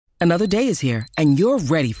Another day is here, and you're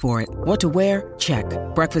ready for it. What to wear? Check.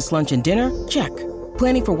 Breakfast, lunch, and dinner? Check.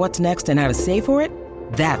 Planning for what's next and how to save for it?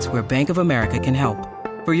 That's where Bank of America can help.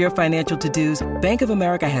 For your financial to-dos, Bank of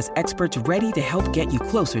America has experts ready to help get you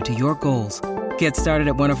closer to your goals. Get started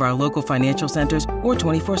at one of our local financial centers or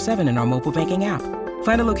 24/7 in our mobile banking app.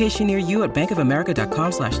 Find a location near you at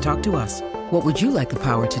bankofamerica.com/talktous. What would you like the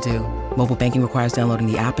power to do? Mobile banking requires downloading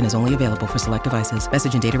the app and is only available for select devices.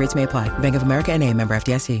 Message and data rates may apply. Bank of America N.A., member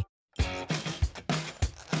FDIC.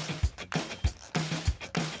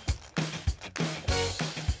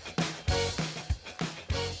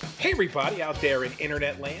 Hey everybody out there in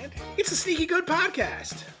internet land, it's the Sneaky Good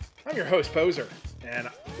Podcast. I'm your host, Poser, and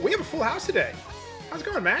we have a full house today. How's it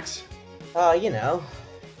going, Max?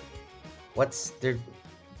 What's there?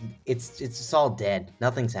 It's all dead.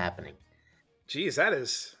 Nothing's happening. Geez, that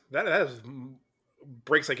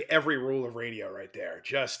breaks like every rule of radio right there.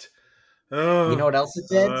 Just, You know what else is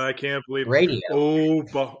dead? I can't believe it. Radio.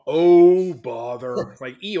 Oh, bother.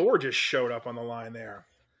 Like Eeyore just showed up on the line there.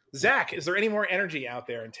 Zach, is there any more energy out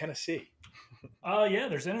there in Tennessee? Yeah,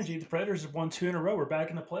 there's energy. The Predators have won 2 in a row. We're back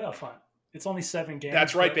in the playoff hunt. It's only 7 games.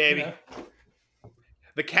 That's right, baby. You know.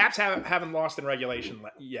 The Caps haven't lost in regulation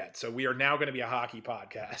yet, so we are now going to be a hockey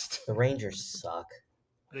podcast. The Rangers suck.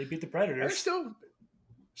 They beat the They're Predators.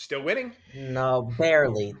 still winning. No,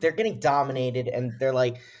 barely. They're getting dominated, and they're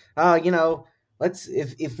like, let's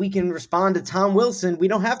if we can respond to Tom Wilson, we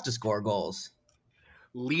don't have to score goals.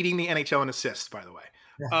 Leading the NHL in assists, by the way.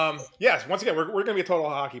 Yes, once again, we're going to be a total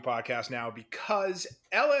hockey podcast now because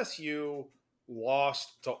LSU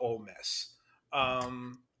lost to Ole Miss.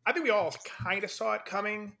 I think we all kind of saw it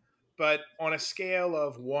coming, but on a scale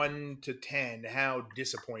of 1 to 10, how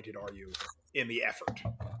disappointed are you in the effort?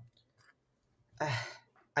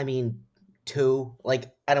 I mean, 2. Like,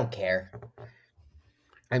 I don't care.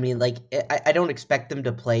 I mean, like, I don't expect them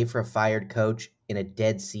to play for a fired coach in a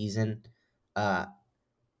dead season. And,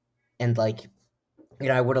 like,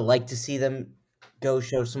 I would have liked to see them go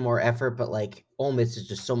show some more effort, but, like, Ole Miss is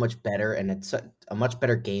just so much better, and it's a much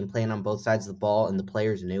better game plan on both sides of the ball, and the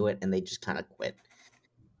players knew it, and they just kind of quit.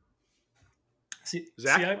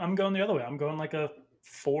 Zach? I'm going the other way. I'm going like a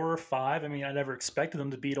 4 or 5. I mean, I never expected them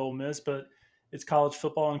to beat Ole Miss, but it's college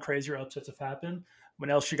football and crazier upsets have happened. When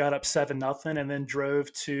LSU got up 7-0 and then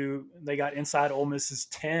they got inside Ole Miss's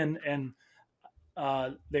 10 and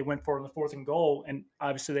they went for it in the 4th and goal, and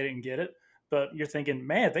obviously they didn't get it. But you're thinking,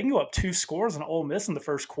 man, they can go up 2 scores on Ole Miss in the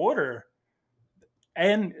first quarter.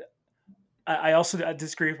 And I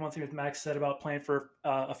disagree with one thing that Max said about playing for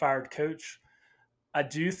a fired coach. I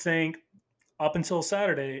do think up until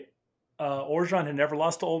Saturday, Orgeron had never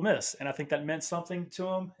lost to Ole Miss, and I think that meant something to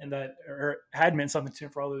him, or had meant something to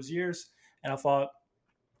him for all those years. And I thought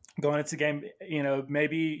going into the game,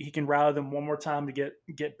 maybe he can rally them one more time to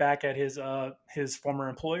get back at his former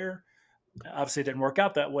employer. Obviously, it didn't work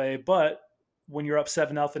out that way, but when you're up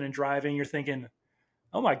 7-0 and driving, you're thinking,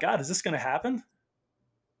 "Oh my God, is this going to happen?"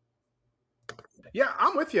 Yeah,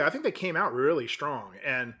 I'm with you. I think they came out really strong.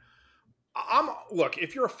 And look,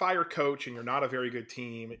 if you're a fire coach and you're not a very good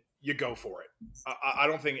team, you go for it. I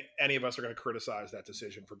don't think any of us are going to criticize that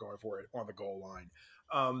decision for going for it on the goal line.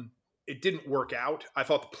 It didn't work out. I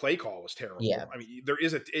thought the play call was terrible. Yeah. I mean, it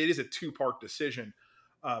is a 2-part decision.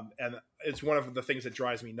 And it's one of the things that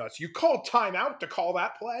drives me nuts. You called timeout to call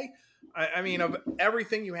that play? I mean, of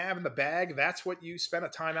everything you have in the bag, that's what you spent a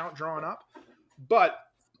timeout drawing up? But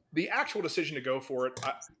the actual decision to go for it,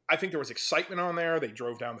 I think there was excitement on there. They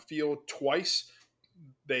drove down the field twice.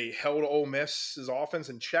 They held Ole Miss's offense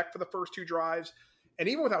in check for the first 2 drives. And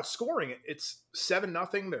even without scoring it, it's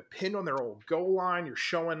 7-0. They're pinned on their old goal line. You're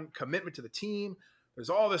showing commitment to the team. There's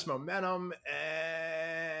all this momentum,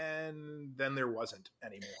 and then there wasn't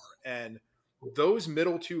anymore. And those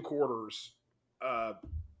middle 2 quarters,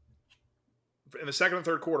 in the second and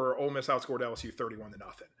third quarter, Ole Miss outscored LSU 31-0.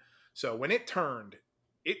 So when it turned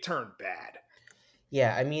bad.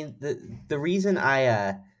 Yeah, I mean the reason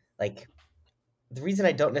I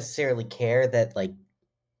don't necessarily care that like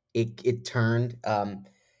it turned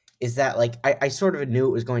is that like I sort of knew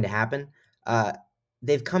it was going to happen.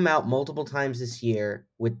 They've come out multiple times this year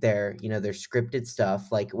with their their scripted stuff.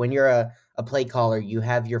 Like when you're a play caller, you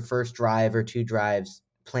have your first drive or 2 drives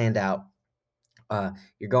planned out.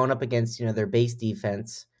 You're going up against their base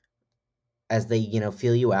defense as they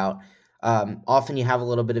feel you out. Often you have a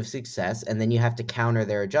little bit of success, and then you have to counter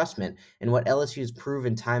their adjustment. And what LSU has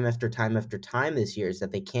proven time after time after time this year is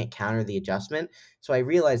that they can't counter the adjustment. So I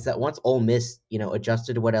realized that once Ole Miss,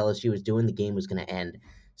 adjusted to what LSU was doing, the game was going to end.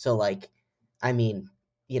 So, like, I mean,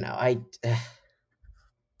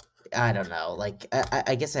 I don't know. Like,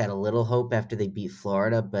 I guess I had a little hope after they beat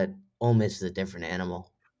Florida, but Ole Miss is a different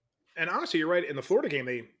animal. And honestly, you're right. In the Florida game,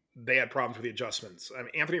 they had problems with the adjustments. I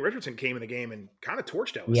mean, Anthony Richardson came in the game and kind of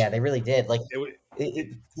torched Yeah, LSU. they really did. Like,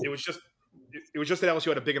 It, it was just that LSU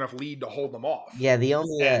had a big enough lead to hold them off. yeah, the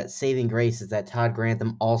only And saving grace is that Todd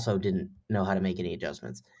Grantham also didn't know how to make any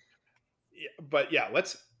adjustments. but yeah,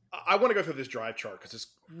 I want to go through this drive chart because it's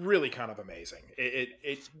really kind of amazing.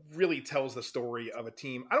 It really tells the story of a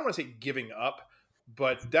team. I don't want to say giving up,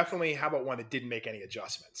 but definitely how about one that didn't make any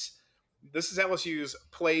adjustments. This is LSU's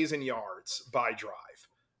plays and yards by drive.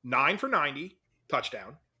 9 for 90,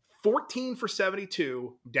 touchdown. 14 for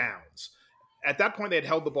 72, downs. At that point, they had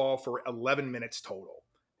held the ball for 11 minutes total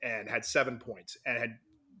and had 7 points and had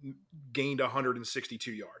gained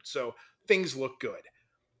 162 yards. So things look good.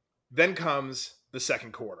 Then comes the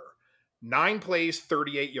second quarter. 9 plays,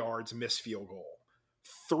 38 yards, missed field goal.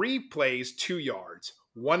 3 plays, 2 yards.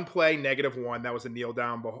 1 play, -1. That was a kneel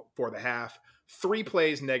down before the half. 3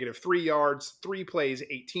 plays, -3 yards. 3 plays,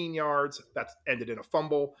 18 yards. That ended in a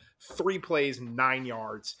fumble. 3 plays, 9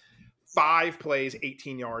 yards. 5 plays,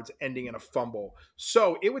 18 yards, ending in a fumble.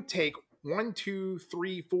 So it would take 1, 2,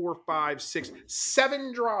 3, 4, 5, 6,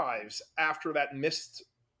 7 drives after that missed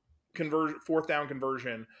fourth down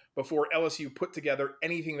conversion before LSU put together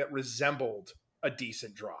anything that resembled a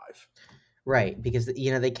decent drive. Right, because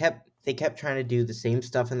they kept trying to do the same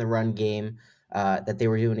stuff in the run game that they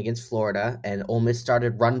were doing against Florida, and Ole Miss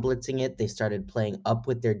started run blitzing it. They started playing up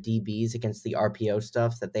with their DBs against the RPO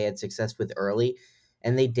stuff that they had success with early,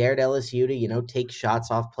 and they dared LSU to take shots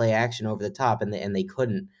off play action over the top, and they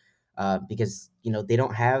couldn't because they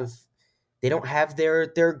don't have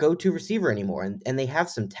their go-to receiver anymore, and they have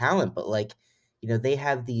some talent, but they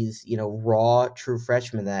have these raw true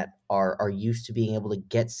freshmen that are used to being able to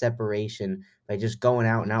get separation by just going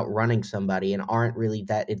out and outrunning somebody and aren't really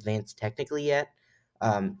that advanced technically yet.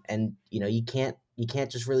 And you can't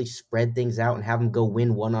just really spread things out and have them go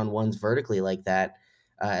win one-on-ones vertically like that.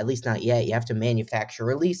 At least not yet. You have to manufacture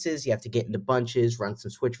releases. You have to get into bunches, run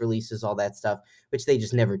some switch releases, all that stuff, which they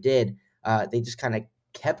just never did. They just kind of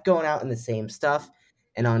kept going out in the same stuff.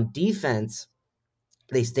 And on defense,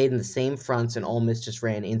 they stayed in the same fronts, and Ole Miss just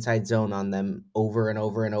ran inside zone on them over and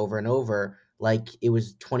over and over and over, like it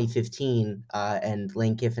was 2015, and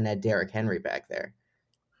Lane Kiffin had Derrick Henry back there.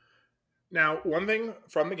 Now, one thing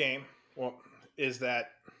from the game, is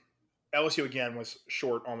that LSU again was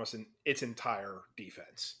short almost in its entire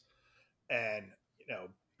defense, and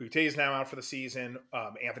Boutte is now out for the season.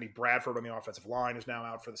 Anthony Bradford on the offensive line is now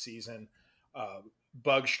out for the season.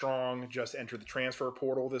 Bug Strong just entered the transfer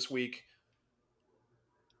portal this week.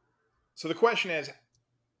 So the question is,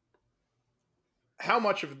 how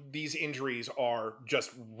much of these injuries are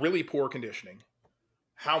just really poor conditioning?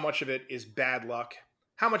 How much of it is bad luck?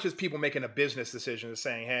 How much is people making a business decision of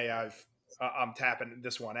saying, hey, I'm tapping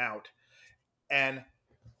this one out? And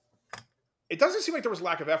it doesn't seem like there was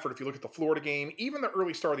lack of effort if you look at the Florida game, even the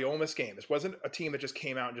early start of the Ole Miss game. This wasn't a team that just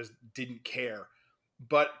came out and just didn't care.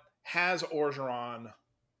 But has Orgeron,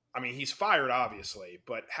 he's fired, obviously,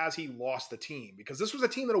 but has he lost the team? Because this was a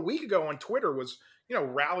team that a week ago on Twitter was,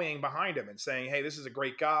 rallying behind him and saying, hey, this is a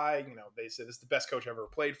great guy. They said this is the best coach I've ever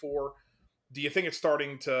played for. Do you think it's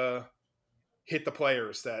starting to hit the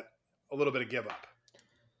players that a little bit of give up?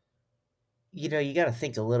 You got to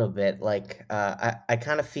think a little bit. I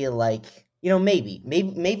kind of feel like,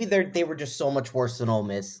 maybe they were just so much worse than Ole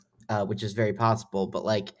Miss, which is very possible. But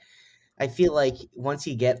I feel like once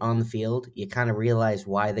you get on the field, you kind of realize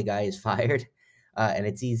why the guy is fired. And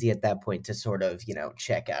it's easy at that point to sort of,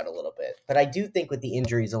 check out a little bit. But I do think with the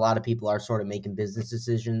injuries, a lot of people are sort of making business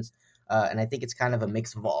decisions. And I think it's kind of a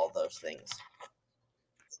mix of all of those things.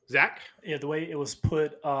 Zach? Yeah, the way it was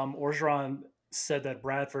put, Orgeron said that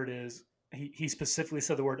Bradford is, he specifically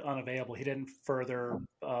said the word unavailable. He didn't further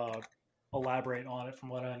elaborate on it from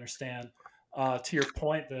what I understand. To your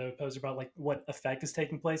point, though, Poser, about what effect is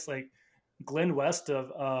taking place, Glenn West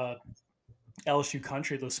of LSU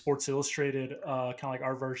Country, the Sports Illustrated, kind of like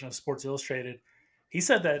our version of Sports Illustrated, he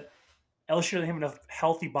said that LSU doesn't have enough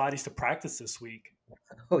healthy bodies to practice this week.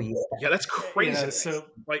 Oh yeah, that's crazy. So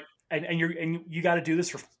and you got to do this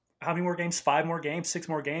for how many more games? 5 more games? 6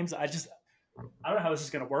 more games? I don't know how this is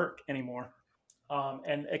going to work anymore.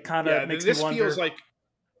 And it kind of makes me wonder. This feels like.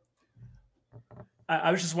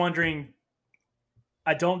 I was just wondering.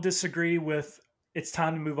 I don't disagree with it's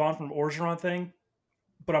time to move on from Orgeron thing,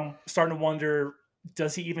 but I'm starting to wonder,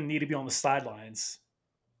 does he even need to be on the sidelines?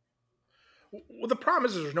 Well, the problem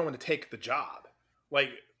is there's no one to take the job.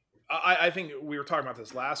 I think we were talking about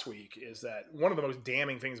this last week, is that one of the most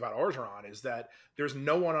damning things about Orgeron is that there's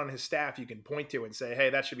no one on his staff you can point to and say, hey,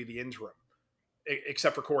 that should be the interim,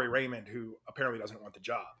 except for Corey Raymond, who apparently doesn't want the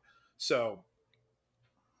job. So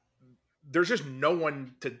there's just no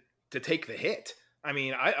one to take the hit. I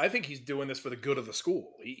mean, I think he's doing this for the good of the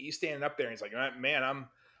school. He's standing up there and he's like, man,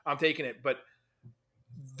 I'm taking it. But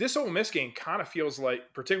this Ole Miss game kind of feels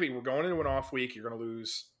like, particularly we're going into an off week, you're going to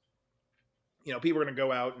lose. People are going to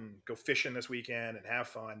go out and go fishing this weekend and have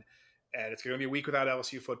fun. And it's going to be a week without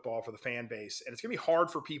LSU football for the fan base. And it's going to be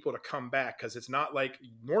hard for people to come back because it's not like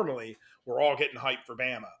normally we're all getting hyped for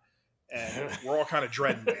Bama. And we're all kind of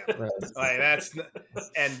dreading Bama.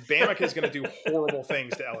 And Bama is going to do horrible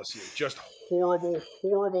things to LSU. Just horrible,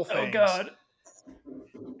 horrible things. Oh, God.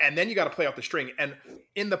 And then you got to play out the string. And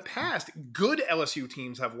in the past, good LSU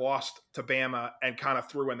teams have lost to Bama and kind of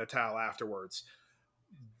threw in the towel afterwards.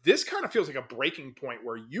 This kind of feels like a breaking point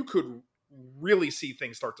where you could really see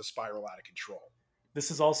things start to spiral out of control. This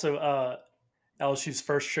is also LSU's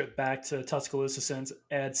first trip back to Tuscaloosa since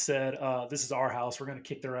Ed said, this is our house. We're going to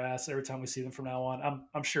kick their ass every time we see them from now on.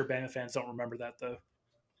 I'm sure Bama fans don't remember that, though.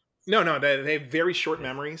 No, they have very short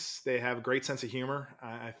memories. They have a great sense of humor.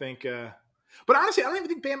 I think but honestly, I don't even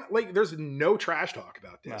think Bama, there's no trash talk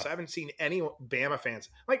about this. No. I haven't seen any Bama fans.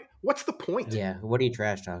 What's the point? Yeah, what are you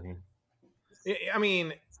trash talking? I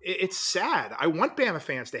mean, it's sad. I want Bama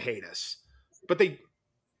fans to hate us, but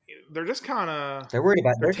they're just kind of they're worried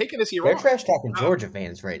about they're taking this year they're off. Trash talking Georgia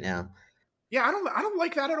fans right now. Yeah, I don't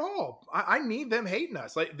like that at all. I need them hating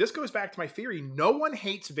us. This goes back to my theory. No one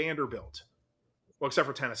hates Vanderbilt, well, except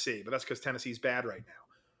for Tennessee, but that's because Tennessee's bad right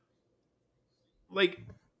now.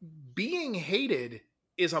 Being hated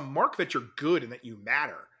is a mark that you're good and that you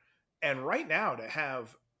matter. And right now, to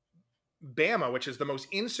have Bama, which is the most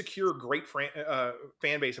insecure, great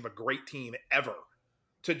fan base of a great team ever,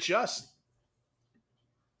 to just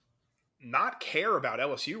not care about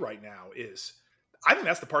LSU right now I think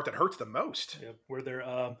that's the part that hurts the most. Yeah, where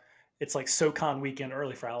they're, it's like SoCon weekend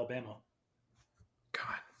early for Alabama.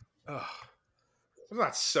 God, it's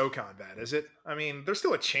not SoCon bad, is it? I mean, there's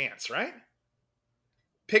still a chance, right?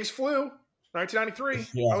 Pigs flew, 1993.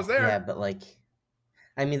 Yeah, I was there. Yeah, but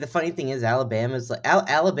I mean, the funny thing is,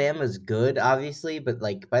 Alabama's good, obviously, but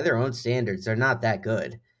by their own standards, they're not that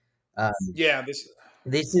good.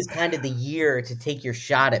 This is kind of the year to take your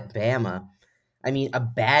shot at Bama. I mean, a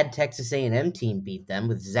bad Texas A&M team beat them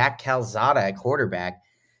with Zach Calzada at quarterback,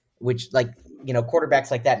 which quarterbacks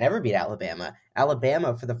like that never beat Alabama.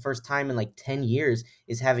 Alabama, for the first time in 10 years,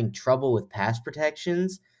 is having trouble with pass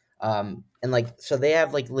protections. So they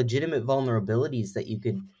have legitimate vulnerabilities that you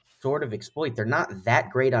could sort of exploit. They're not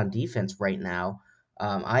that great on defense right now,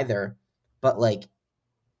 either. But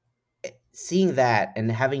seeing that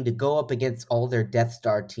and having to go up against all their Death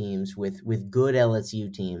Star teams with good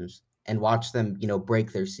LSU teams and watch them,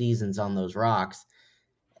 break their seasons on those rocks,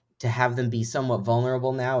 to have them be somewhat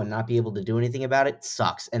vulnerable now and not be able to do anything about it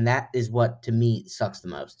sucks. And that is what, to me, sucks the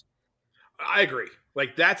most. I agree.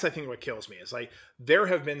 That's, I think, what kills me is there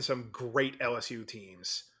have been some great LSU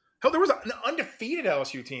teams. Hell, there was an undefeated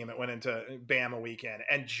LSU team that went into Bama weekend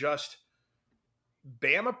and just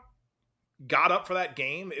Bama got up for that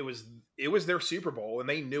game. It was their Super Bowl and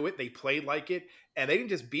they knew it. They played like it, and they didn't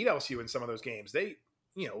just beat LSU in some of those games. They,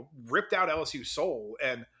 ripped out LSU's soul.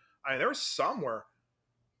 And there was some where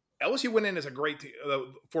LSU went in as a great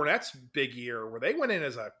Fournette's big year where they went in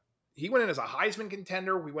as he went in as a Heisman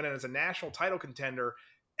contender. We went in as a national title contender.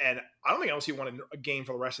 And I don't think LSU won a game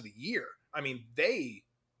for the rest of the year. I mean,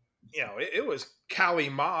 it was Kali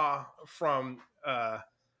Ma from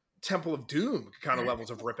Temple of Doom kind of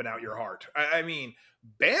levels of ripping out your heart. I mean,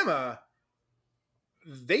 Bama,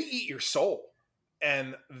 they eat your soul.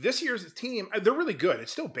 And this year's team, they're really good.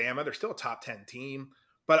 It's still Bama. They're still a top 10 team.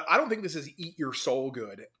 But I don't think this is eat your soul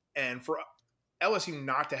good. And for LSU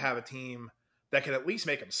not to have a team that can at least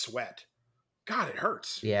make them sweat, God, it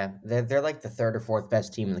hurts. Yeah, they're the third or fourth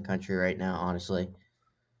best team in the country right now, honestly.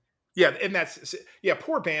 Yeah, and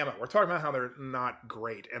poor Bama. We're talking about how they're not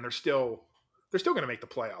great, and they're still going to make the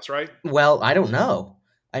playoffs, right? Well, I don't know.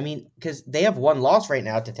 I mean, because they have one loss right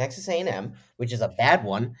now to Texas A&M, which is a bad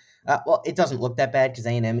one. Well, it doesn't look that bad because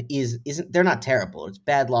A&M isn't. They're not terrible. It's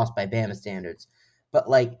bad loss by Bama standards, but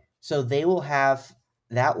so they will have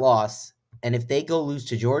that loss, and if they go lose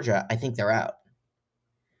to Georgia, I think they're out.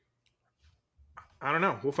 I don't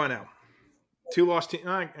know. We'll find out. 2-loss team.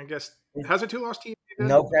 I guess has a 2-loss team.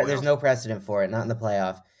 There's no precedent for it. Not in the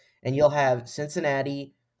playoff. And you'll have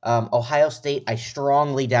Cincinnati, Ohio State. I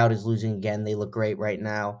strongly doubt is losing again. They look great right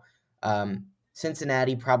now.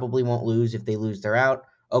 Cincinnati probably won't lose. If they lose, they're out.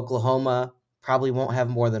 Oklahoma, probably won't have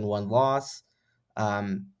more than one loss.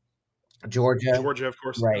 Georgia, Georgia, of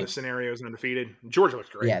course, in right? the scenario is undefeated. Georgia looks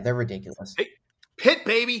great. Yeah, they're ridiculous. Hey, Pitt,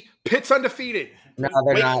 baby, Pitt's undefeated. No,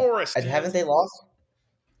 they're Wake not. Forest. Haven't they lost?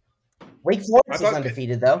 Wake I Forest is thought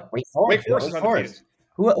undefeated though. Wake Forest. is undefeated.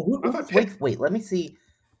 Who I does thought Wake? Pitt- Wait, let me see.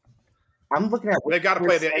 I'm looking at. They've got to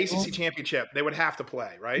play the schedule. ACC championship. They would have to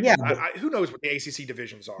play, right? Yeah, but, who knows what the ACC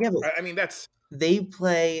divisions are? Yeah, but- I mean, that's they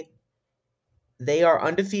play. They are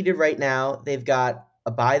undefeated right now. They've got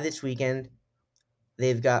a bye this weekend.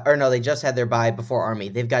 They just had their bye before Army.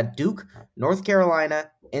 They've got Duke, North Carolina,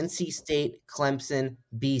 NC State, Clemson,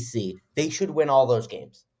 BC. They should win all those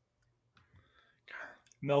games.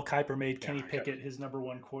 Mel Kiper made Kenny Pickett his number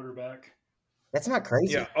one quarterback. That's not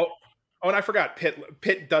crazy. yeah. Oh, and I forgot.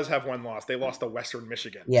 Pitt does have one loss. They lost to Western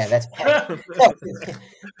Michigan. Yeah, that's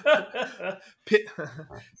Pitt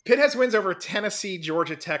has wins over Tennessee,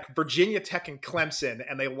 Georgia Tech, Virginia Tech, and Clemson,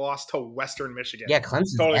 and they lost to Western Michigan. yeah.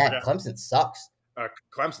 Clemson's Totally bad. forgot. Clemson sucks.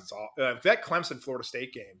 Clemson's all that Clemson Florida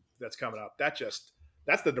State game that's coming up. That's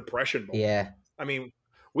the depression bowl. Yeah, I mean,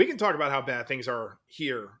 we can talk about how bad things are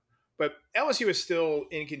here, but LSU is still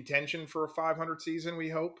in contention for a 500 season. We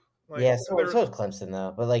hope. yeah. So is Clemson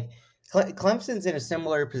though, but like Clemson's in a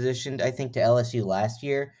similar position, I think, to LSU last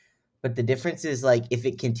year. But the difference is, like, if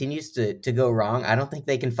it continues to go wrong, I don't think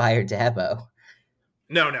they can fire Dabo.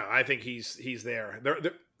 No, I think he's there.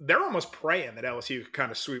 They're almost praying that LSU kind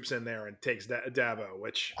of swoops in there and takes Dabo,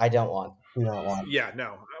 which I don't want. Yeah,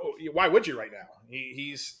 no. Why would you right now?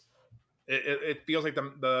 It feels like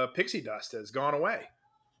the pixie dust has gone away.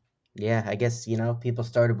 Yeah, I guess people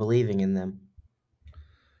started believing in them.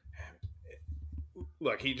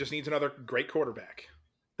 Look, he just needs another great quarterback.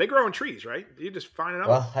 They grow in trees, right? You just find another.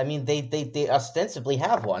 Well, I mean, they ostensibly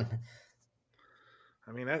have one.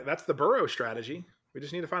 I mean, that's the Burrow strategy. We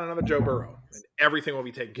just need to find another Joe Burrow, and everything will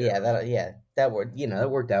be taken care of. That worked. That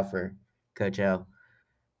worked out for Coach O.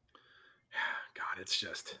 God, it's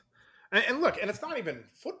just, and look, and it's not even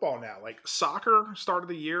football now. Like soccer started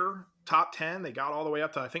the year top 10. They got all the way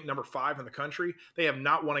up to I think number 5 in the country. They have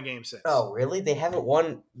not won a game since. Oh, really? They haven't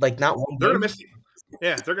won not one. They're game? gonna miss.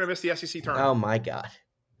 They're gonna miss the SEC tournament. Oh my God.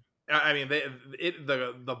 I mean,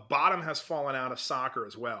 the bottom has fallen out of soccer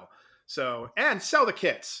as well. So, and sell the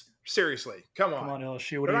kits. Seriously, come on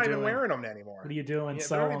LSU. They're not even wearing them anymore. What are you doing?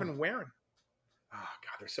 They're not even wearing. Oh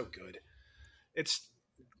God, they're so good. It's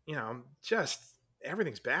just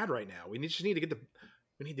everything's bad right now. We need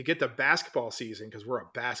to get the basketball season because we're a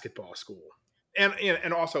basketball school,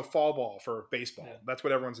 and also fall ball for baseball. Yeah. That's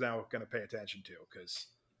what everyone's now going to pay attention to because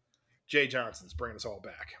Jay Johnson's bringing us all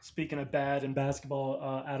back. Speaking of bad in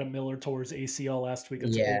basketball, Adam Miller tore his ACL last week.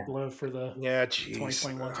 It's a big blow for the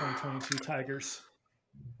 2021-2022 Tigers.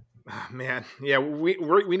 Man, yeah,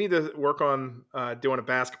 we need to work on doing a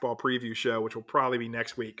basketball preview show, which will probably be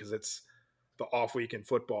next week because it's the off week in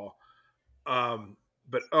football.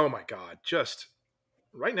 But oh my God, just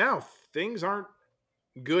right now things aren't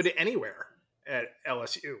good anywhere at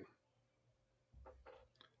LSU.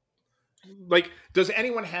 Like, does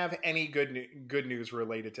anyone have any good news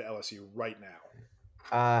related to LSU right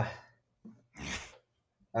now?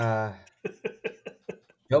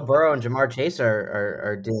 Joe Burrow and Jamar Chase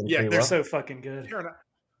are doing pretty well. They're so fucking good.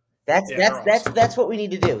 That's what we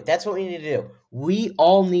need to do. That's what we need to do. We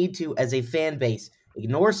all need to, as a fan base,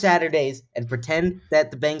 ignore Saturdays and pretend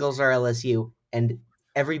that the Bengals are LSU, and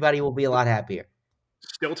everybody will be a lot happier.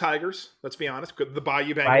 Still Tigers, let's be honest. The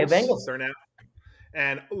Bayou Bengals. They're now.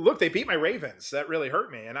 And look, they beat my Ravens. That really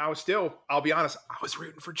hurt me. And I'll be honest, I was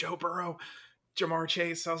rooting for Joe Burrow, Jamar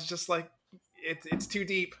Chase. I was just like, it's too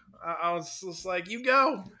deep. I was just like, you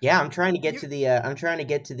go. Yeah, I'm trying to get to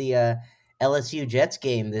the LSU Jets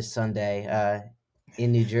game this Sunday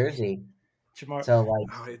in New Jersey.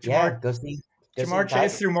 Jamar, go see. Jamar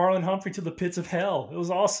Chase threw Marlon Humphrey to the pits of hell. It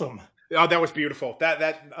was awesome. Oh, that was beautiful.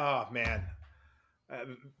 Oh man,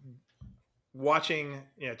 watching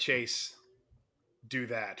Chase do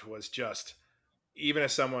that was just, even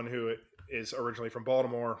as someone who is originally from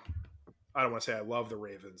Baltimore, I don't want to say I love the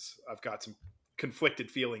Ravens. I've got some conflicted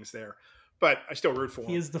feelings there, but I still root for him.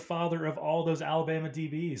 He is the father of all those Alabama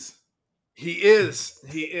DBs. He is,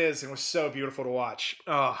 and it was so beautiful to watch.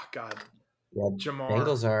 Oh God. Yeah, Jamar.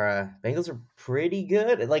 Bengals are pretty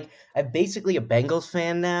good. Like, I'm basically a Bengals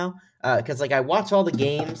fan now because I watch all the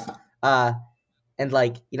games and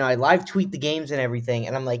I live tweet the games and everything,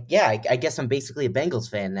 and I'm like, yeah, I guess I'm basically a Bengals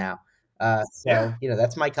fan now.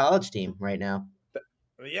 That's my college team right now.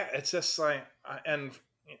 Yeah, it's just like, and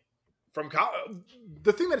from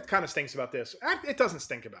the thing that kind of stinks about this, it doesn't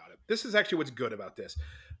stink about it. This is actually what's good about this.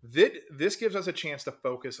 This gives us a chance to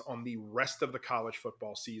focus on the rest of the college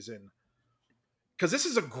football season because this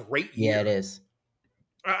is a great year. Yeah, it is.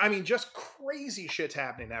 I mean, just crazy shit's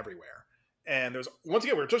happening everywhere. And there's, once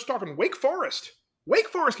again, we're just talking Wake Forest. Wake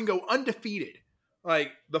Forest can go undefeated.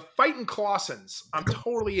 Like the fighting Clawsons, I'm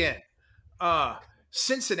totally in.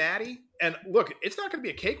 Cincinnati, and look, it's not going to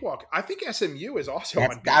be a cakewalk. I think SMU is also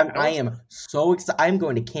undefeated. I am so excited. I'm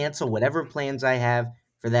going to cancel whatever plans I have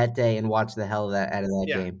for that day and watch the hell out of that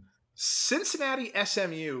game. Cincinnati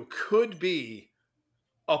SMU could be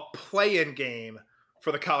a play-in game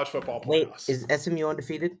for the college football playoffs. Wait, is SMU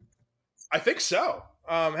undefeated? I think so.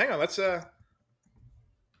 Hang on, let's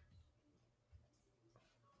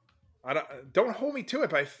don't hold me to it,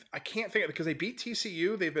 but I can't think of it because they beat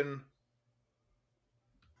TCU. They've been.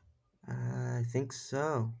 I think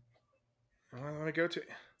so. I want to go to.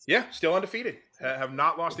 Yeah, still undefeated. Have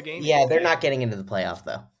not lost a game. Yeah, they're not getting into the playoff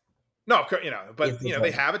though. No, but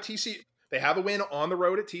they have a TCU. They have a win on the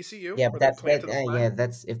road at TCU. Yeah, but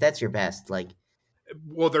that's if that's your best, like.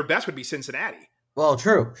 Well, their best would be Cincinnati. Well,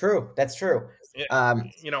 true. That's true. All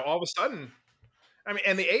of a sudden, I mean,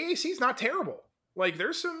 and the AAC is not terrible. Like,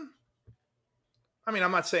 there's some. I mean,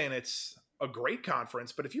 I'm not saying it's a great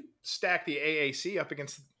conference, but if you stack the AAC up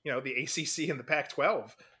against, the ACC and the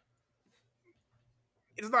Pac-12,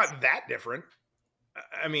 it's not that different.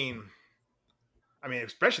 I mean,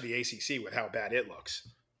 especially the ACC with how bad it looks.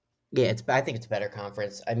 Yeah, I think it's a better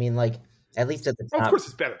conference. I mean, like, at least at the top. Of course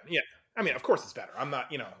it's better. Yeah. I mean, of course it's better. I'm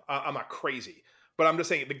not, I'm not crazy, but I'm just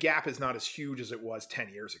saying the gap is not as huge as it was 10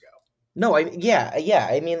 years ago. No, yeah.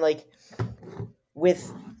 I mean, like,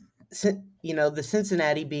 with, the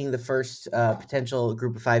Cincinnati being the first potential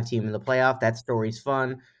Group of 5 team in the playoff, that story's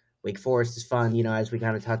fun. Wake Forest is fun, as we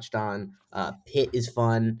kind of touched on. Pitt is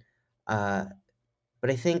fun. But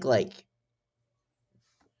I think, like,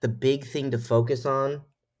 the big thing to focus on,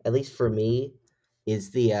 at least for me,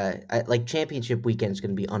 is the championship weekend is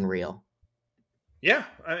going to be unreal. Yeah,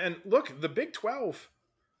 and look, the Big 12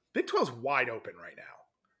 is wide open right now.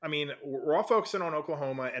 I mean, we're all focusing on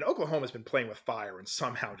Oklahoma, and Oklahoma's been playing with fire and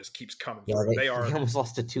somehow just keeps coming through. They almost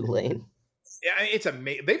lost to Tulane. Yeah, it's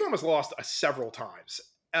amazing. They've almost lost several times.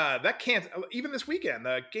 That can't even this weekend.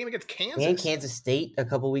 The game against Kansas and Kansas State a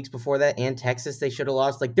couple weeks before that, and Texas, they should have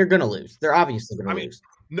lost. Like, they're going to lose. They're obviously going to lose.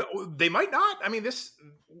 No, they might not. I mean,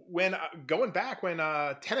 when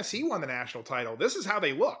Tennessee won the national title, this is how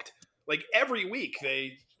they looked. Like, every week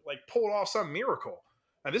they pulled off some miracle.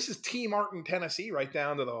 Now, this is T. Martin, Tennessee, right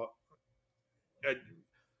down to the.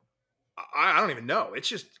 I don't even know.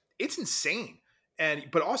 It's insane.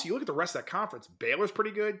 But also, you look at the rest of that conference. Baylor's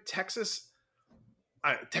pretty good. Texas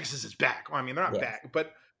is back. Well, I mean, they're not back,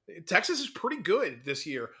 but Texas is pretty good this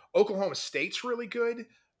year. Oklahoma State's really good.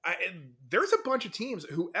 There's a bunch of teams.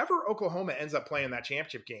 Whoever Oklahoma ends up playing that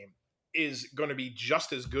championship game is going to be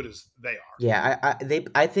just as good as they are. Yeah,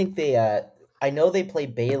 I think they. I know they play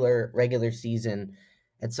Baylor regular season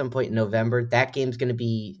at some point in November. That game's going to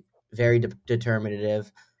be very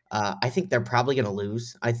determinative. I think they're probably going to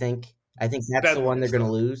lose. I think that's the one they're going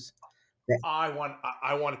to lose. I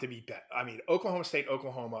want it to be I mean, Oklahoma State,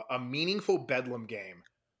 Oklahoma, a meaningful Bedlam game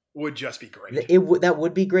would just be great. That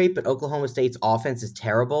would be great, but Oklahoma State's offense is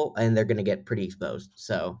terrible, and they're going to get pretty exposed.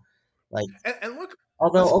 So, like, and look,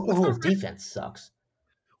 although Oklahoma's defense sucks,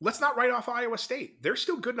 let's not write off Iowa State. They're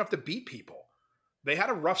still good enough to beat people. They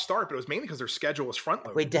had a rough start, but it was mainly because their schedule was front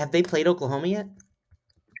loaded. Wait, have they played Oklahoma yet?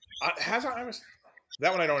 Has Iowa?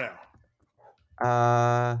 That one I don't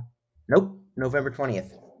know. Nope. November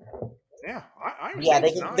 20th. Yeah,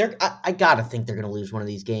 I gotta think they're gonna lose one of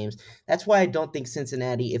these games. That's why I don't think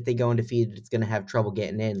Cincinnati, if they go undefeated, it's gonna have trouble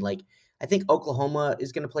getting in. Like, I think Oklahoma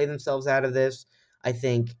is gonna play themselves out of this. I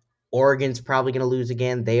think Oregon's probably gonna lose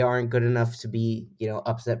again. They aren't good enough to be,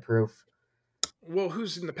 upset proof. Well,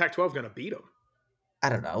 who's in the Pac-12 gonna beat them? I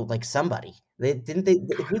don't know, like somebody. Who did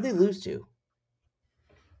they lose to?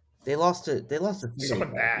 They lost to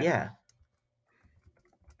someone bad. Yeah.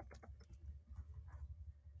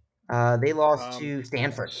 They lost to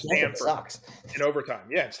Stanford. Stanford sucks. In overtime.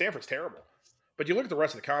 Yeah, Stanford's terrible. But you look at the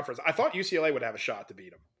rest of the conference. I thought UCLA would have a shot to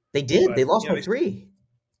beat them. They did. But, they lost by 3.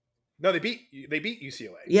 No, they beat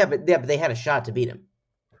UCLA. Yeah, but they had a shot to beat them.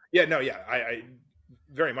 Yeah, no, yeah, I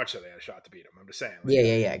very much so they had a shot to beat them. I'm just saying. Like,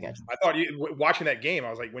 yeah, I got you. I thought watching that game, I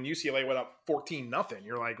was like, when UCLA went up 14-0,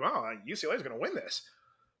 you're like, wow, UCLA is going to win this.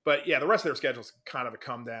 But yeah, the rest of their schedule's kind of a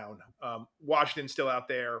come down. Washington's still out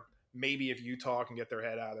there. Maybe if Utah can get their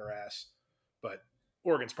head out of their ass, but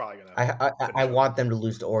Oregon's probably going to. I want them to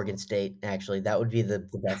lose to Oregon State. Actually, that would be the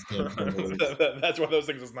best game. That's one of those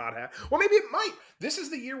things that's not happening. Well, maybe it might. This is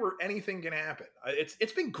the year where anything can happen.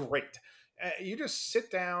 It's been great. You just sit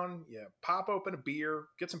down, you pop open a beer,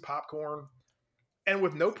 get some popcorn, and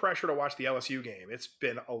with no pressure to watch the LSU game, it's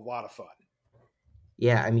been a lot of fun.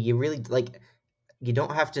 Yeah, I mean, you really you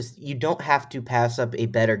don't have to pass up a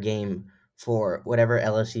better game for whatever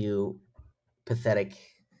LSU pathetic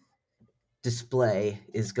display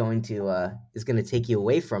is going to take you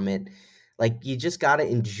away from it. Like, you just got to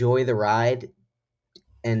enjoy the ride,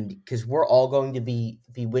 and because we're all going to be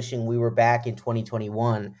wishing we were back in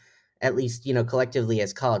 2021, at least, collectively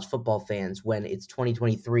as college football fans, when it's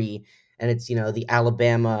 2023 and it's, the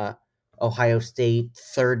Alabama Ohio State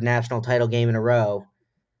third national title game in a row.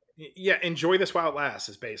 Yeah, enjoy this while it lasts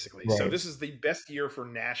is basically. Right. So this is the best year for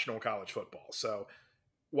national college football. So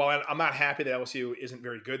while I'm not happy that LSU isn't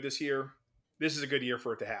very good this year, this is a good year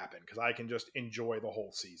for it to happen because I can just enjoy the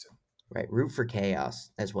whole season. Right, root for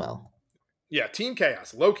chaos as well. Yeah, Team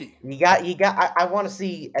Chaos, Loki. You got. I want to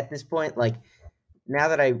see at this point, like, now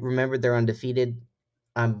that I remembered they're undefeated,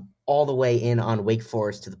 I'm all the way in on Wake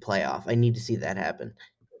Forest to the playoff. I need to see that happen.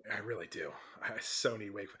 I really do. I so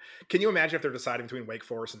need Wake. Can you imagine if they're deciding between Wake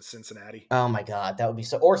Forest and Cincinnati? Oh my God, that would be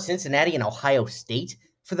so. Or Cincinnati and Ohio State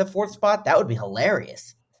for the fourth spot. That would be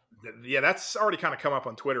hilarious. Yeah, that's already kind of come up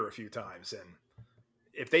on Twitter a few times. And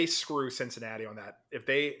if they screw Cincinnati on that,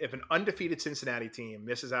 if an undefeated Cincinnati team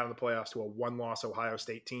misses out on the playoffs to a one-loss Ohio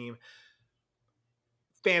State team,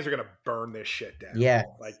 fans are going to burn this shit down. Yeah,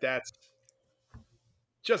 like that's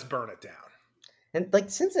just burn it down.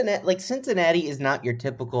 And Cincinnati is not your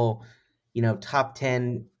typical, top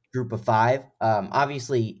 10 group of 5.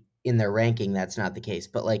 Obviously in their ranking, that's not the case,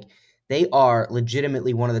 but like, they are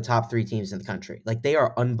legitimately one of the top 3 teams in the country. Like, they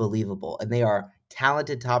are unbelievable and they are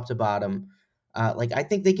talented top to bottom. I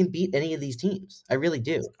think they can beat any of these teams. I really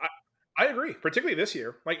do. I agree, particularly this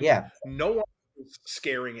year. Yeah, no one is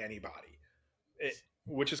scaring anybody,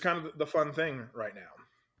 which is kind of the fun thing right now.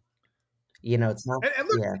 It's not. And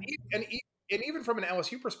look, Yeah. And even from an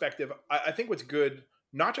LSU perspective, I think what's good,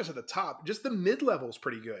 not just at the top, just the mid-level is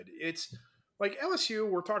pretty good. It's like LSU,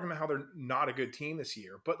 we're talking about how they're not a good team this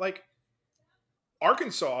year, but like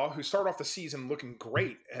Arkansas, who started off the season looking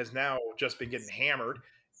great, has now just been getting hammered.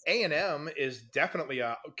 A&M is definitely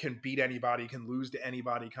can beat anybody, can lose to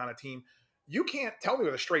anybody kind of team. You can't tell me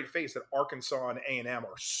with a straight face that Arkansas and A&M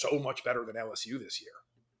are so much better than LSU this year.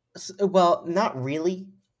 Well, not really,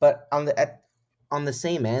 but on the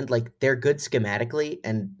same end, like, they're good schematically,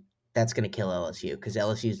 and that's going to kill LSU because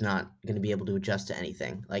LSU is not going to be able to adjust to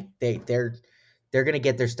anything. Like, they're going to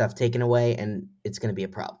get their stuff taken away, and it's going to be a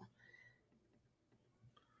problem.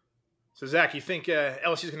 So, Zach, you think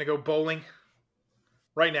LSU is going to go bowling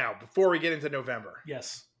right now before we get into November?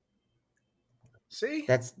 Yes. See,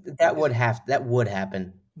 that would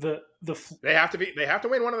happen. They have to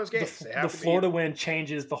win one of those games. The Florida win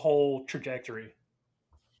changes the whole trajectory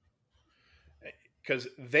because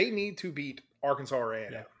they need to beat Arkansas or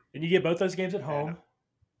A&M. Yeah. And you get both those games at home,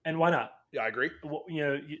 and why not? Yeah, I agree. Well,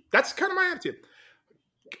 that's kind of my attitude.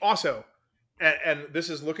 Also, and this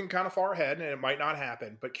is looking kind of far ahead, and it might not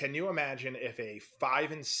happen. But can you imagine if a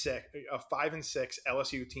 5-6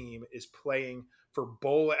 LSU team is playing for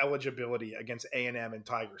bowl eligibility against A&M in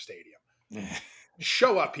Tiger Stadium?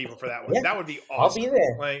 Show up, people, for that one. Yeah, that would be awesome. I'll be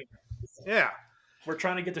there. Like, yeah, we're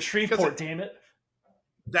trying to get to Shreveport. Damn it!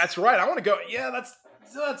 That's right. I want to go. Yeah, let's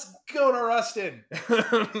go to Ruston.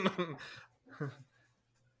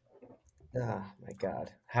 Oh my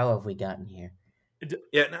God, how have we gotten here?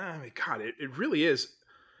 Yeah, no, I mean, God, it really is.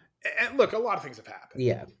 And look, a lot of things have happened.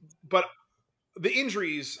 Yeah, but the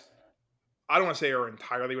injuries, I don't want to say are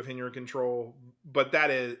entirely within your control, but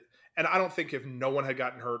that is, and I don't think if no one had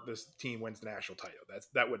gotten hurt, this team wins the national title.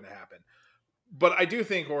 That wouldn't happen. But I do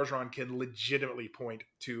think Orgeron can legitimately point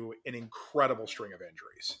to an incredible string of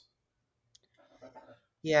injuries.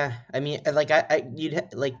 Yeah, I mean, like,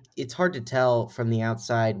 it's hard to tell from the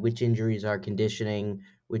outside which injuries are conditioning,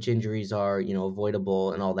 which injuries are,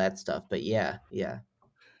 avoidable, and all that stuff. But yeah.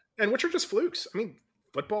 And which are just flukes. I mean,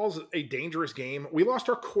 football's a dangerous game. We lost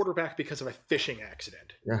our quarterback because of a fishing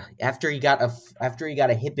accident. After he got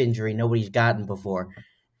a hip injury nobody's gotten before.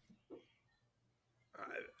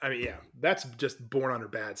 I mean, yeah, that's just born under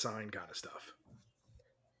bad sign kind of stuff.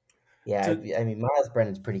 Yeah, I mean, Miles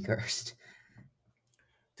Brennan's pretty cursed.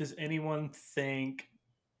 Does anyone think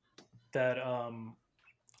that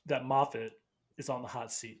that Moffitt is on the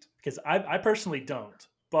hot seat? Because I personally don't,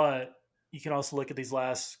 but you can also look at these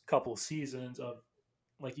last couple of seasons of,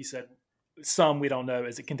 like you said, some we don't know.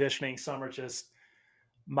 Is it conditioning? Some are just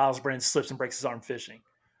Miles Brennan slips and breaks his arm fishing.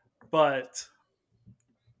 But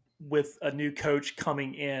with a new coach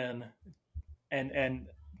coming in, and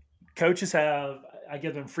coaches I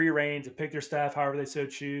give them free reign to pick their staff however they so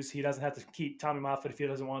choose. He doesn't have to keep Tommy Moffitt if he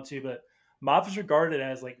doesn't want to, but Moffitt's regarded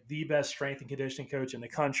as like the best strength and conditioning coach in the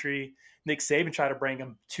country. Nick Saban tried to bring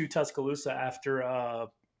him to Tuscaloosa after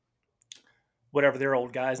whatever their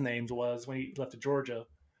old guy's names was when he left to Georgia.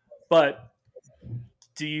 But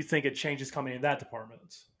do you think it changes coming in that department?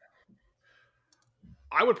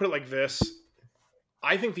 I would put it like this.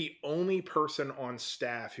 I think the only person on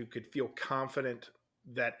staff who could feel confident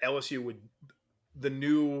that the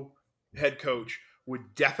new head coach,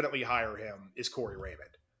 would definitely hire him is Corey Raymond.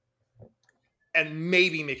 And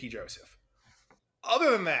maybe Mickey Joseph.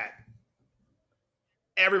 Other than that,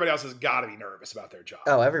 everybody else has got to be nervous about their job.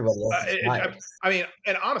 Oh, everybody else. I mean,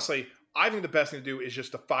 and honestly, I think the best thing to do is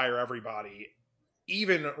just to fire everybody,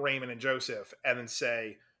 even Raymond and Joseph, and then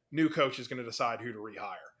say, new coach is going to decide who to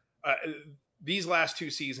rehire. These last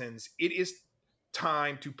 2 seasons, it is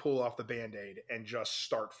time to pull off the Band-Aid and just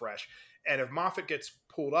start fresh. And if Moffitt gets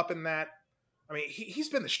pulled up in that, I mean, he's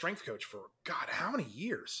been the strength coach for, God, how many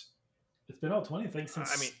years? It's been all 20, I think,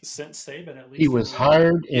 since Saban at least. He was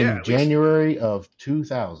hired in January of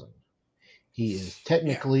 2000. He is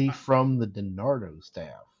technically from the DiNardo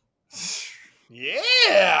staff.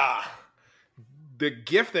 Yeah. The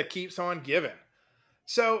gift that keeps on giving.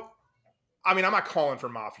 So, I mean, I'm not calling for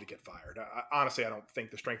Moffitt to get fired. Honestly, I don't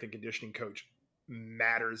think the strength and conditioning coach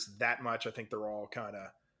matters that much. I think they're all kind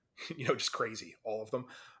of, just crazy, all of them.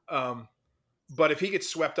 But if he gets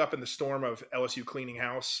swept up in the storm of LSU cleaning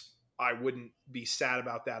house, I wouldn't be sad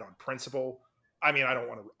about that on principle. I mean, I don't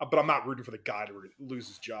want to, but I'm not rooting for the guy to lose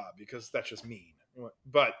his job because that's just mean.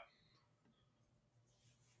 But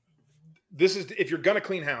this is, if you're going to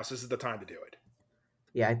clean house, this is the time to do it.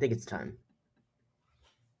 Yeah, I think it's time.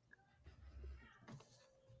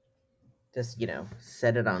 Just,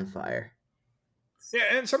 set it on fire. Yeah,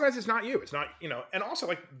 and sometimes it's not you. It's not, and also,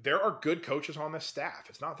 like, there are good coaches on this staff.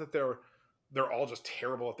 It's not that they're all just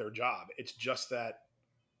terrible at their job. It's just that,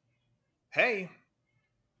 hey,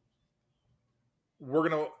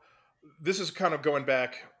 this is kind of going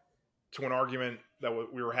back to an argument that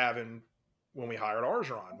we were having when we hired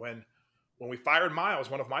Orgeron. When we fired Miles,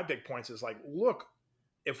 one of my big points is like, look,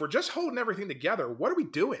 if we're just holding everything together, what are we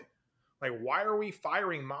doing? Like, why are we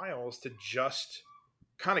firing Miles to just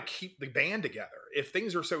kind of keep the band together? If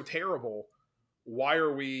things are so terrible, why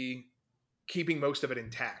are we keeping most of it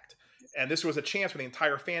intact? And this was a chance when the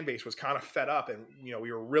entire fan base was kind of fed up and,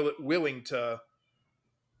 we were really willing to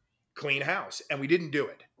clean house, and we didn't do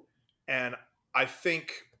it. And I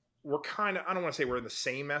think we're kind of, I don't want to say we're in the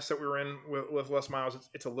same mess that we were in with Les Miles.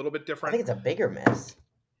 It's a little bit different. I think it's a bigger mess.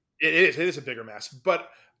 It is a bigger mess. But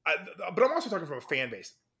I'm also talking from a fan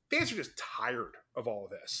base. Fans are just tired of all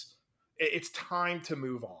of this. It's time to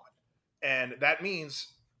move on. And that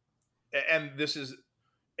means, and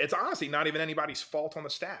it's honestly not even anybody's fault on the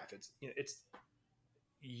staff. It's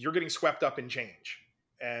you're getting swept up in change.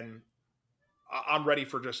 And I'm ready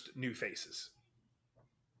for just new faces.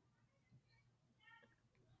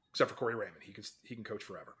 Except for Corey Raymond. He can coach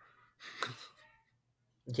forever.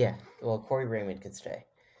 Yeah. Well, Corey Raymond could stay.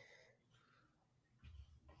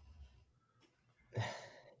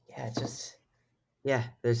 Yeah,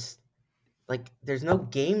 there's no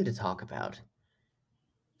game to talk about.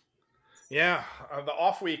 Yeah, the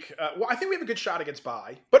off week. Well, I think we have a good shot against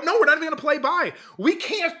bye. But no, we're not even going to play bye. We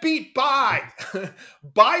can't beat bye.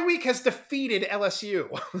 Bye week has defeated LSU.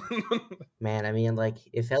 Man, I mean, like,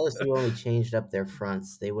 if LSU only changed up their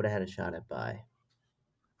fronts, they would have had a shot at bye.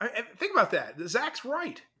 Think about that. Zach's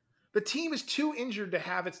right. The team is too injured to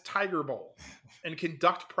have its Tiger Bowl and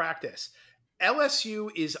conduct practice.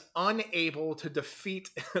 LSU is unable to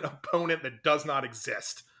defeat an opponent that does not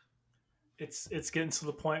exist. It's getting to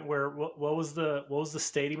the point where what was the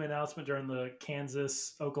stadium announcement during the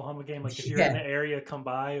Kansas Oklahoma game? Like, if you're in the area, come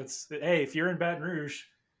by. Hey, if you're in Baton Rouge,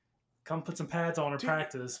 come put some pads on and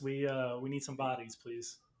practice. We need some bodies,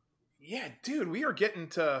 please. Yeah, dude, we are getting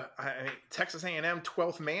to Texas A&M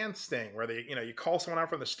 12th man thing where they, you call someone out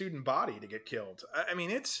from the student body to get killed. I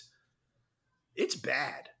mean, it's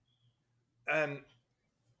bad. And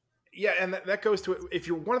yeah, and that goes to, if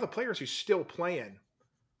you're one of the players who's still playing,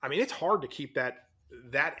 I mean, it's hard to keep that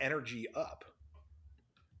energy up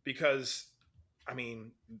because, I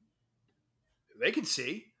mean, they can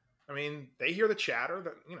see. I mean, they hear the chatter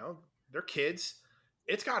that, they're kids.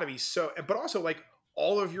 It's got to be so, but also, like,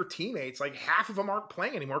 all of your teammates, like, half of them aren't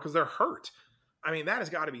playing anymore because they're hurt. I mean, that has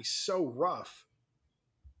got to be so rough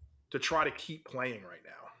to try to keep playing right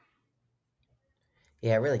now.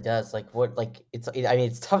 Yeah, it really does.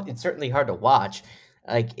 It's tough. It's certainly hard to watch.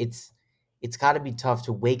 Like, it's got to be tough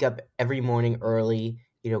to wake up every morning early,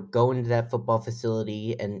 go into that football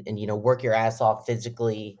facility and work your ass off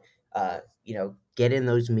physically, get in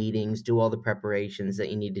those meetings, do all the preparations that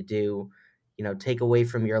you need to do, take away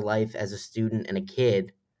from your life as a student and a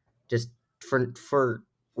kid, just for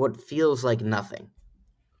what feels like nothing.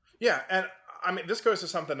 Yeah, and I mean, this goes to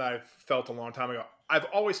something I've felt a long time ago. I've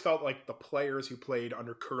always felt like the players who played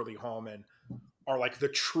under Curly Hallman are like the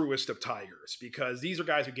truest of Tigers, because these are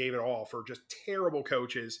guys who gave it all for just terrible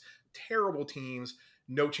coaches, terrible teams,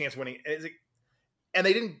 no chance of winning. And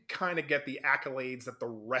they didn't kind of get the accolades that the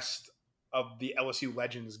rest of the LSU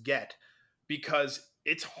legends get, because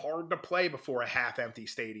it's hard to play before a half empty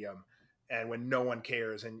stadium and when no one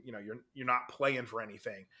cares, and you're not playing for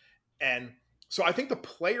anything. And so I think the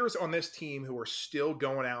players on this team who are still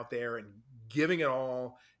going out there and giving it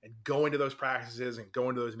all and going to those practices and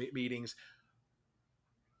going to those meetings,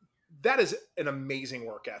 that is an amazing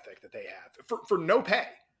work ethic that they have for no pay.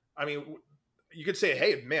 I mean, you could say,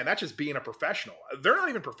 hey, man, that's just being a professional. They're not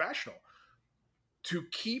even professional. To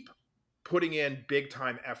keep putting in big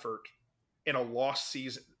time effort in a lost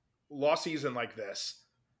season like this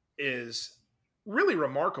is really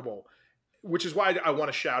remarkable, which is why I want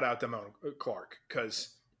to shout out Damone Clark,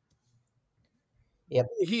 because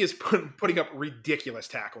he is putting up ridiculous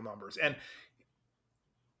tackle numbers. And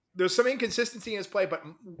there's some inconsistency in his play, but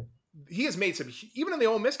he has made some, even in the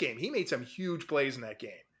Ole Miss game, he made some huge plays in that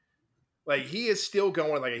game. Like, he is still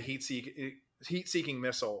going like a heat-seeking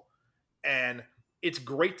missile. And it's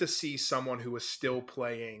great to see someone who is still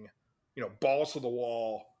playing, balls to the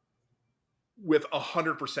wall with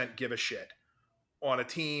 100% give a shit on a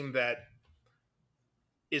team that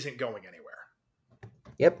isn't going anywhere.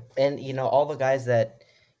 Yep. And, all the guys that,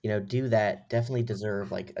 do that definitely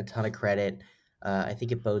deserve like a ton of credit. I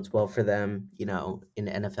think it bodes well for them, in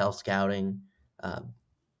NFL scouting.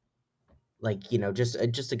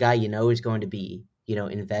 Just a guy, is going to be,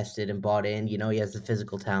 invested and bought in, he has the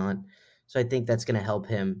physical talent. So I think that's going to help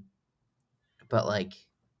him. But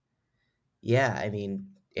yeah, I mean,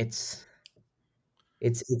 it's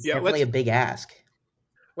definitely a big ask.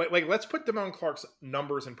 Like, let's put Damone Clark's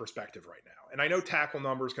numbers in perspective right now. And I know tackle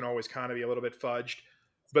numbers can always kind of be a little bit fudged,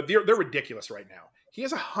 but they're ridiculous right now. He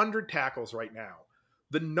has 100 tackles right now.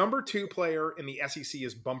 The number 2 player in the SEC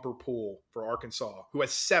is Bumper Poole for Arkansas, who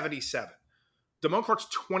has 77. Damone Clark's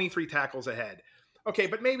 23 tackles ahead. Okay,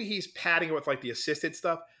 but maybe he's padding it with like the assisted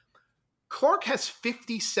stuff. Clark has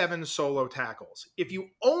 57 solo tackles. If you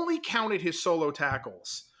only counted his solo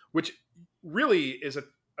tackles, which really is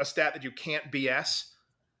a stat that you can't BS,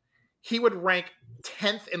 he would rank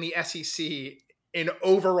 10th in the SEC in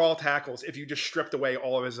overall tackles if you just stripped away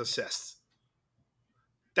all of his assists.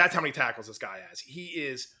 That's how many tackles this guy has. He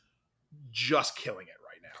is just killing it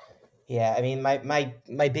right now. Yeah, I mean,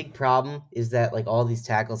 my big problem is that like all these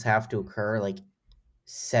tackles have to occur like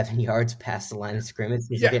 7 yards past the line of scrimmage.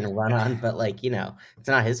 He's getting run on, but it's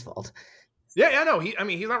not his fault. Yeah, no.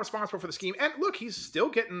 He's not responsible for the scheme. And look, he's still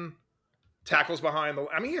getting tackles behind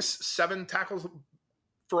he has 7 tackles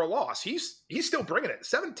for a loss. He's still bringing it.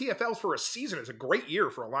 7 TFLs for a season is a great year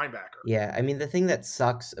for a linebacker. Yeah, I mean, the thing that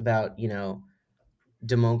sucks about,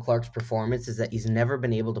 Damone Clark's performance is that he's never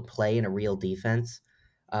been able to play in a real defense.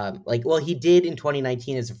 He did in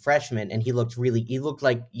 2019 as a freshman, and he looked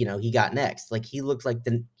like, he got next. Like, he looked like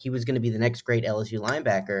he was going to be the next great LSU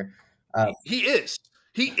linebacker. He is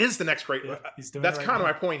the next great. Yeah, that's kind of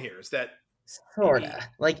my point here, is that sorta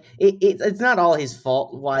like it's not all his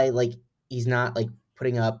fault why he's not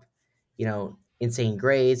putting up, insane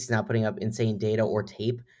grades. He's not putting up insane data or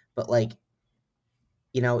tape, but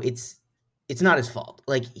it's not his fault.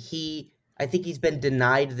 I think he's been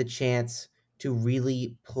denied the chance to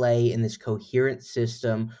really play in this coherent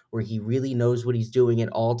system where he really knows what he's doing at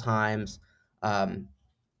all times. And,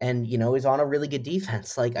 is on a really good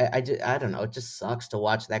defense. I don't know. It just sucks to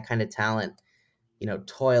watch that kind of talent,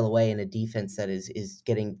 toil away in a defense that is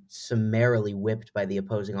getting summarily whipped by the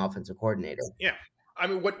opposing offensive coordinator. Yeah. I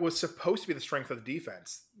mean, what was supposed to be the strength of the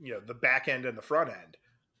defense, the back end and the front end,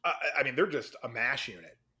 they're just a mash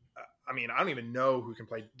unit. I don't even know who can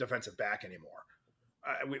play defensive back anymore.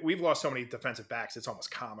 We've lost so many defensive backs, it's almost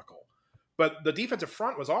comical. But the defensive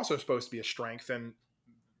front was also supposed to be a strength, and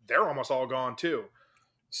they're almost all gone too.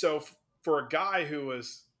 So for a guy who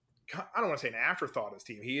was, I don't want to say an afterthought of his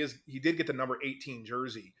team, he did get the number 18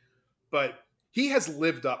 jersey, but he has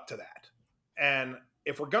lived up to that. And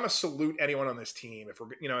if we're going to salute anyone on this team,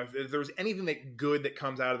 if there's anything good that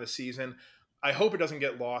comes out of the season, I hope it doesn't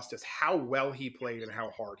get lost as how well he played and how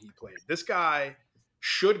hard he played. This guy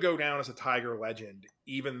should go down as a Tiger legend,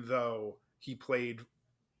 even though he played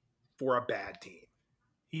for a bad team.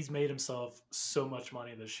 He's made himself so much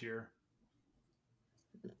money this year.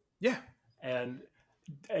 Yeah. And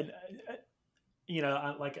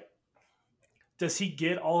does he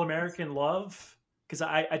get All-American love?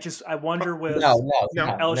 Because I wonder with no,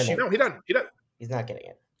 LSU. No, he doesn't. He's not getting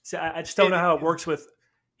it. See, I just don't know how it works with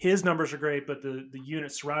his numbers are great, but the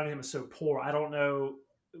unit surrounding him is so poor. I don't know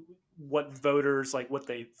what voters like what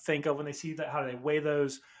they think of when they see that, how do they weigh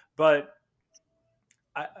those. But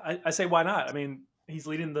I say why not? I mean, he's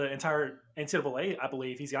leading the entire NCAA. I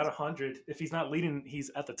believe he's got 100. If he's not leading, he's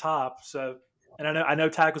at the top. So, and I know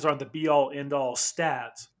tackles aren't the be all end all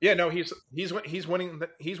stats. Yeah, no, he's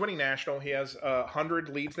winning national. He has 100,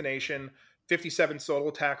 leads the nation. 57 solo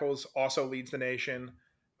tackles, also leads the nation.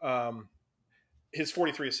 His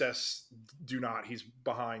 43 assists do not. He's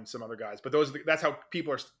behind some other guys, but that's how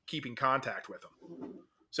people are keeping contact with him.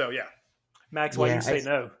 So yeah, Max, why do you say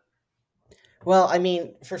no? Well, I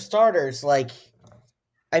mean, for starters,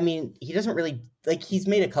 he doesn't really he's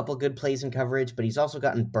made a couple good plays in coverage, but he's also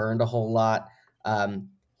gotten burned a whole lot.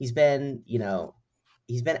 He's been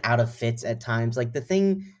out of fits at times. Like, the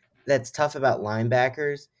thing that's tough about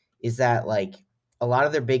linebackers is that a lot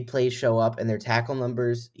of their big plays show up and their tackle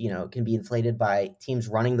numbers, can be inflated by teams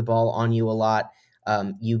running the ball on you a lot,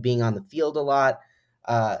 you being on the field a lot.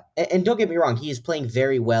 And don't get me wrong, he is playing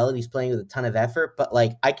very well and he's playing with a ton of effort, but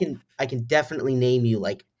I can definitely name you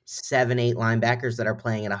 7-8 linebackers that are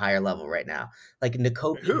playing at a higher level right now.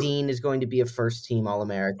 Nakobe Dean is going to be a first team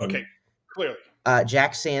All-American. Okay, clearly.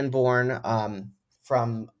 Jack Sanborn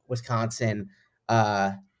from Wisconsin.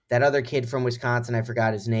 That other kid from Wisconsin, I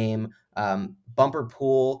forgot his name. Bumper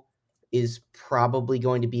Pool is probably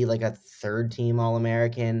going to be a third team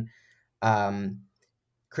All-American.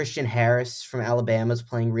 Christian Harris from Alabama is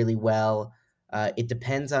playing really well. It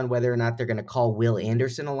depends on whether or not they're going to call Will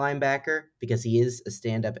Anderson a linebacker, because he is a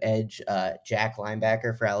stand-up edge jack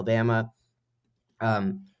linebacker for Alabama.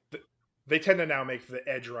 They tend to now make the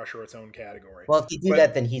edge rusher its own category. Well, if you do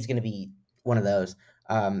that, then he's going to be one of those.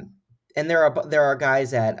 And there are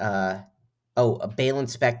guys at Balin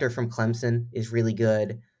Spector from Clemson is really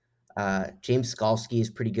good. James Skalski is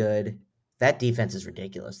pretty good. That defense is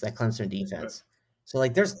ridiculous. That Clemson defense. So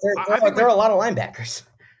there are a lot of linebackers.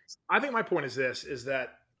 I think my point is that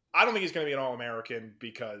I don't think he's going to be an All-American,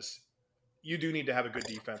 because you do need to have a good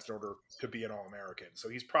defense in order to be an All-American. So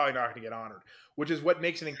he's probably not going to get honored, which is what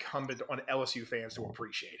makes it incumbent on LSU fans to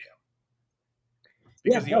appreciate him.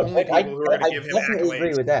 Because the only people who are going to give him accolades,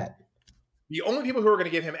 agree with that. The only people who are going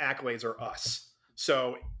to give him accolades are us.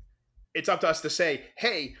 So it's up to us to say,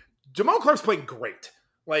 hey, Jamal Clark's playing great.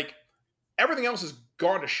 Everything else has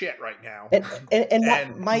gone to shit right now.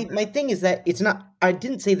 And my thing is that it's not. I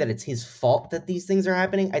didn't say that it's his fault that these things are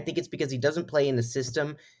happening. I think it's because he doesn't play in a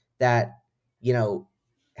system that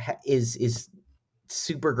is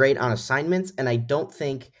super great on assignments, and I don't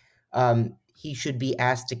think he should be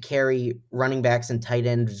asked to carry running backs and tight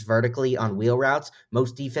ends vertically on wheel routes.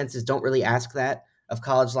 Most defenses don't really ask that of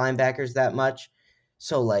college linebackers that much.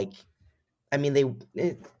 So they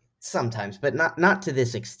sometimes, but not to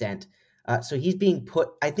this extent. So he's being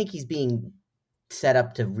I think he's being set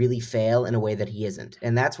up to really fail in a way that he isn't.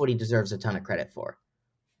 And that's what he deserves a ton of credit for.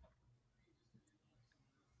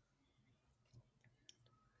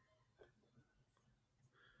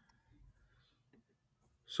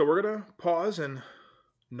 So we're going to pause and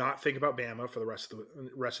not think about Bama for the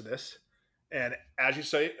rest of this. And as you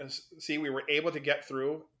see, we were able to get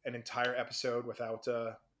through an entire episode without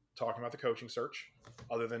talking about the coaching search,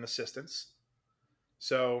 other than assistants.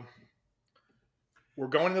 So we're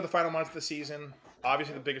going into the final month of the season.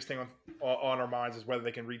 Obviously, the biggest thing on our minds is whether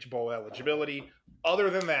they can reach bowl eligibility. Other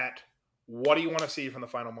than that, what do you want to see from the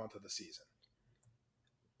final month of the season?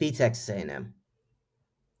 Beat Texas A&M.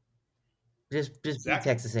 Just beat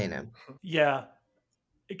Texas A&M. Yeah,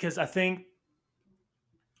 because I think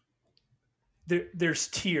there's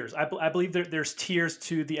tiers. I believe there's tiers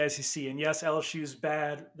to the SEC. And yes, LSU's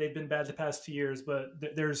bad. They've been bad the past 2 years, but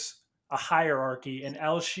there's a hierarchy. And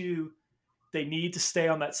LSU, they need to stay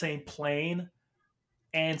on that same plane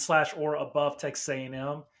or above Texas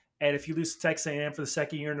A&M. And if you lose to Texas A&M for the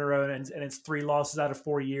second year in a row and it's 3 losses out of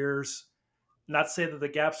 4 years, not to say that the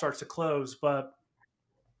gap starts to close, but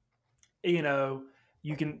you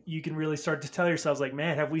can really start to tell yourselves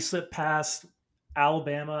man, have we slipped past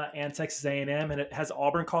Alabama and Texas A&M, and has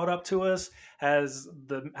Auburn caught up to us? Has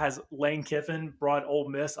Lane Kiffin brought Ole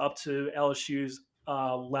Miss up to LSU's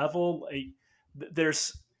level?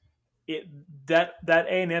 That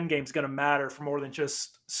A&M game is going to matter for more than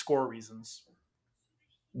just score reasons.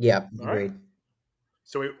 Yeah, agreed.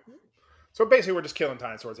 Right. So basically, we're just killing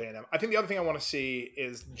time towards A&M. I think the other thing I want to see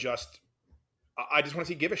is I just want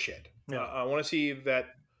to see give a shit. Yeah. I want to see that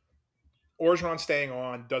Orgeron staying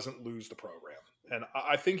on doesn't lose the program. And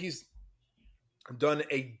I think he's done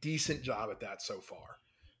a decent job at that so far.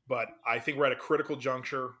 But I think we're at a critical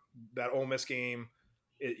juncture. That Ole Miss game,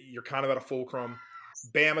 you're kind of at a fulcrum.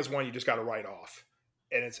 Bama's one you just got to write off,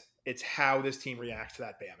 and it's how this team reacts to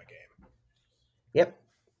that Bama game. Yep.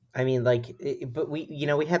 I mean, like, but we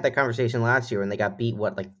had that conversation last year when they got beat,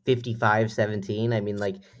 what, like 55-17? I mean,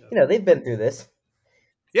 like, they've been through this.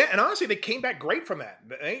 Yeah, and honestly, they came back great from that.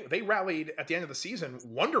 They rallied at the end of the season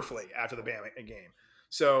wonderfully after the Bama game.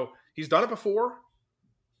 So he's done it before.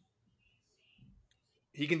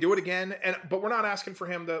 He can do it again, but we're not asking for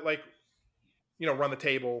him to run the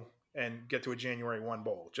table and get to a January 1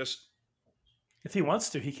 bowl. Just if he wants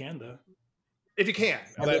to, he can though. If you can,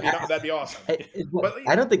 that'd be awesome.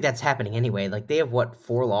 I don't think that's happening anyway. Like they have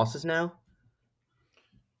 4 losses now.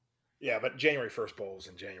 Yeah, but January 1st bowls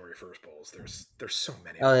and January 1st bowls. There's so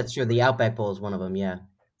many. Oh, that's true. The Outback Bowl is one of them. Yeah.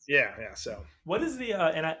 Yeah. So what is the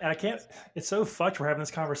and I can't? It's so fucked. We're having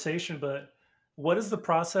this conversation, but what is the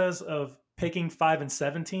process of picking 5 and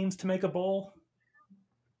 7 teams to make a bowl?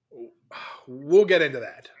 We'll get into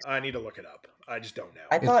that. I need to look it up. I just don't know.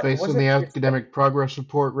 It's based on the academic progress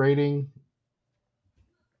report rating.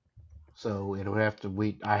 So it would have to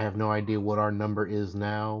wait. I have no idea what our number is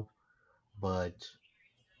now, but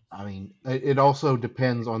I mean, it also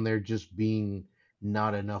depends on there just being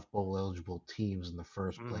not enough bowl eligible teams in the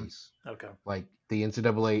first place. Okay. Like the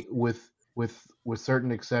NCAA, with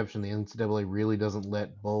certain exception, the NCAA really doesn't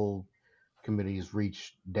let bowl committees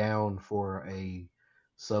reach down for a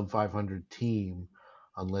sub 500 team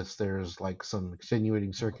unless there's like some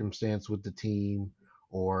extenuating circumstance with the team,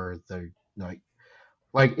 or they're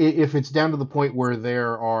like if it's down to the point where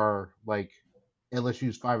there are like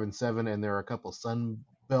LSU's 5 and 7 and there are a couple Sun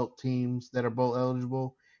Belt teams that are bowl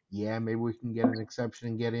eligible, yeah, maybe we can get an exception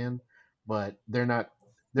and get in, but they're not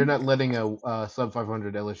letting a sub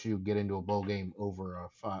 500 LSU get into a bowl game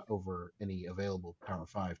over any available Power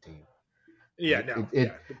 5 team. Yeah,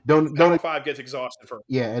 don't Power 5 gets exhausted for.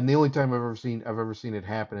 Yeah, and the only time I've ever seen it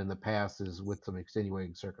happen in the past is with some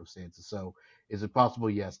extenuating circumstances. So, is it possible?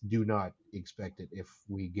 Yes. Do not expect it if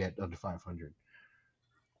we get under 500.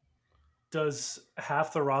 Does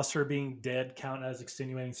half the roster being dead count as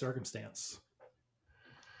extenuating circumstance?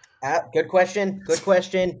 Good question. Good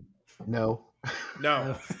question. No.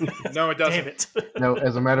 No, it doesn't. Damn it. No,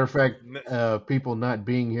 as a matter of fact, people not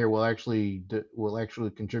being here will actually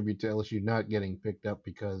contribute to LSU not getting picked up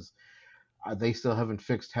because they still haven't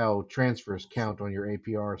fixed how transfers count on your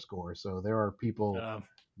APR score. So there are people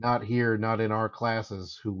not here, not in our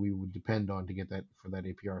classes, who we would depend on to get that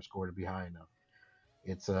APR score to be high enough.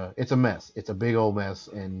 It's a mess. It's a big old mess,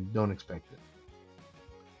 and don't expect it.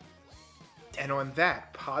 And on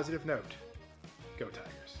that positive note, go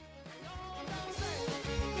Tigers.